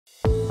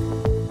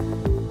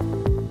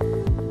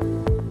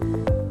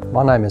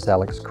My name is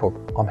Alex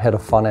Cook. I'm Head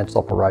of Finance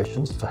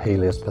Operations for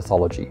Healius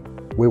Pathology.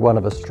 We're one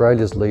of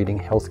Australia's leading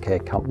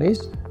healthcare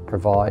companies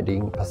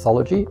providing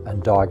pathology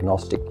and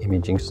diagnostic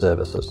imaging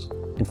services.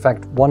 In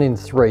fact, 1 in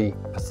 3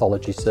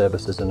 pathology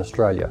services in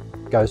Australia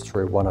goes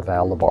through one of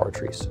our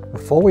laboratories.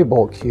 Before we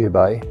bought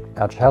Cubase,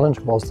 our challenge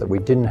was that we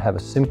didn't have a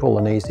simple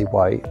and easy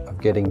way of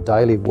getting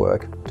daily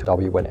work to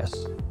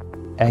WNS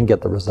and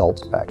get the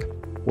results back.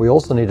 We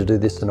also need to do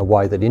this in a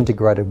way that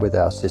integrated with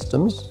our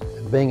systems.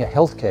 Being a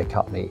healthcare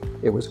company,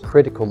 it was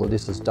critical that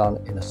this is done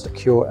in a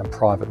secure and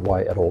private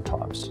way at all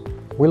times.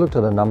 We looked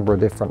at a number of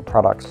different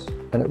products,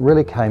 and it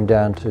really came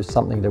down to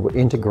something that would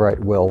integrate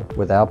well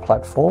with our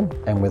platform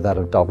and with that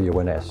of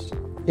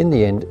WNS. In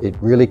the end, it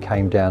really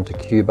came down to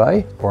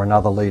Cubase or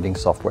another leading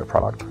software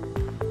product.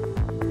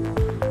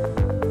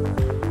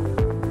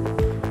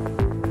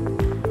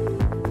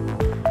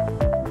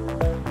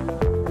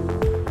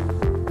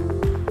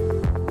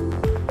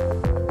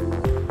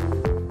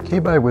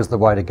 Cubase was the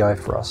way to go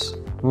for us,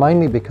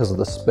 mainly because of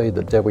the speed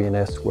that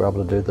WNS were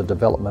able to do the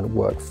development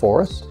work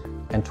for us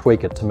and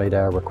tweak it to meet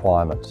our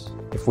requirements.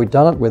 If we'd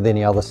done it with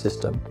any other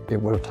system,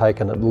 it would have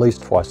taken at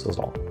least twice as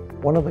long.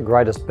 One of the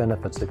greatest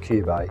benefits of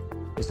Cubase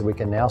is that we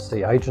can now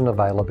see agent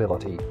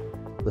availability,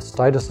 the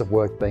status of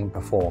work being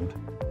performed,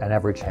 and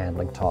average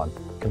handling time.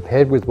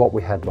 Compared with what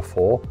we had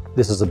before,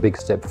 this is a big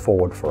step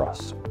forward for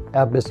us.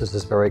 Our business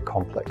is very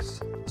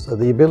complex, so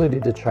the ability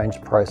to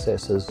change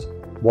processes,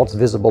 what's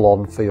visible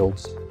on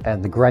fields,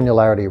 and the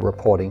granularity of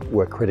reporting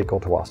were critical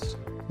to us.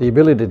 The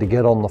ability to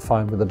get on the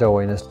phone with the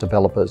WNS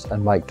developers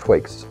and make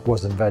tweaks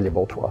was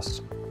invaluable to us.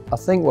 I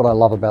think what I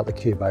love about the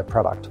Cubase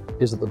product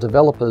is that the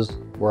developers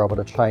were able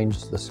to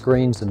change the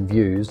screens and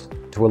views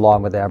to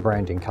align with our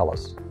branding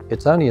colours.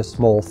 It's only a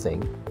small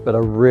thing, but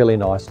a really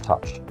nice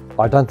touch.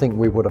 I don't think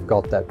we would have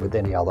got that with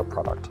any other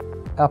product.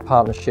 Our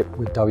partnership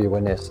with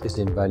WNS is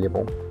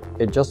invaluable.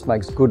 It just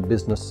makes good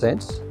business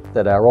sense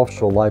that our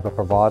offshore labour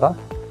provider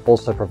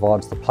also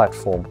provides the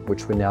platform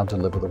which we now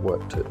deliver the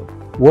work to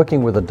them.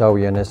 Working with the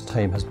WNS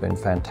team has been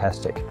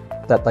fantastic.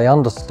 That they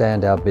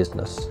understand our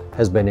business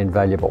has been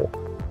invaluable.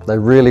 They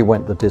really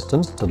went the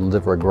distance to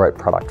deliver a great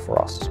product for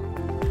us.